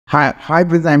Hi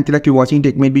friends, I'm Tilak. You're watching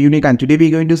Tech Made Be Unique, and today we're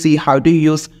going to see how to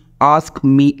use Ask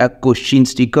Me a Question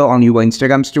sticker on your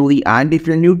Instagram story. And if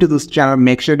you're new to this channel,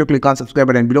 make sure to click on subscribe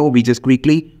button below. We just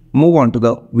quickly move on to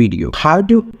the video. How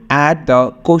to add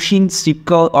the question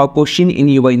sticker or question in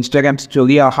your Instagram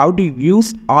story, or how to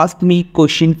use Ask Me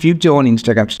Question feature on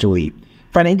Instagram story.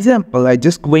 For an example, I'm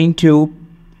just going to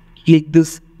click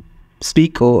this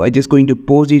sticker. I'm just going to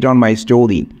post it on my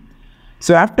story.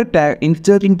 So after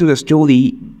inserting to the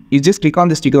story, you just click on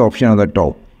the sticker option on the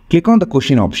top. Click on the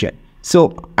question option.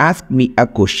 So ask me a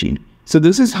question. So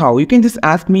this is how you can just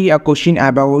ask me a question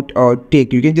about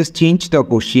tech. You can just change the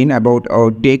question about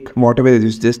tech, whatever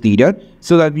is just needed.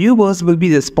 So the viewers will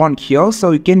be respond here.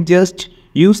 So you can just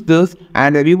use this,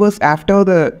 and the viewers after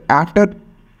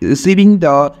receiving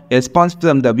the response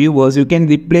from the viewers, you can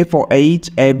reply for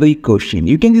every question.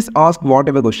 You can just ask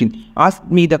whatever question. Ask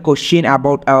me the question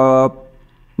about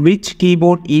which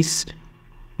keyboard is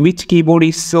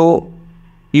so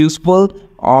useful,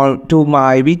 or to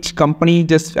my which company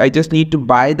I just need to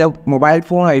buy the mobile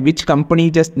phone, or which company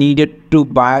just needed to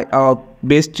buy a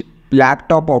best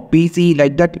laptop or PC,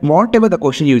 like that. Whatever the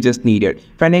question you just needed.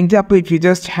 For an example, if you're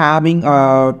just having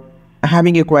a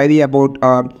query about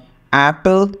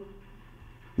Apple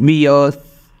vs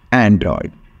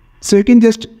Android, so you can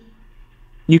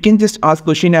just ask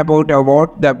question about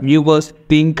what the viewers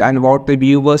think and what the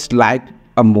viewers like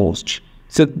most.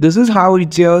 So this is how you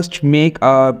just make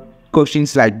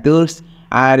questions like this,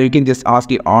 and you can just ask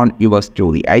it on your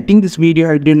story. I think this video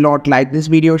helped you a lot. Like this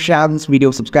video, share this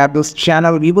video, subscribe to this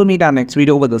channel. We will meet our next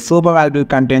video with a super valuable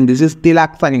content. This is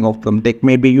Tilak signing off from Tech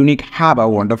Made Be Unique. Have a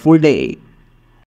wonderful day.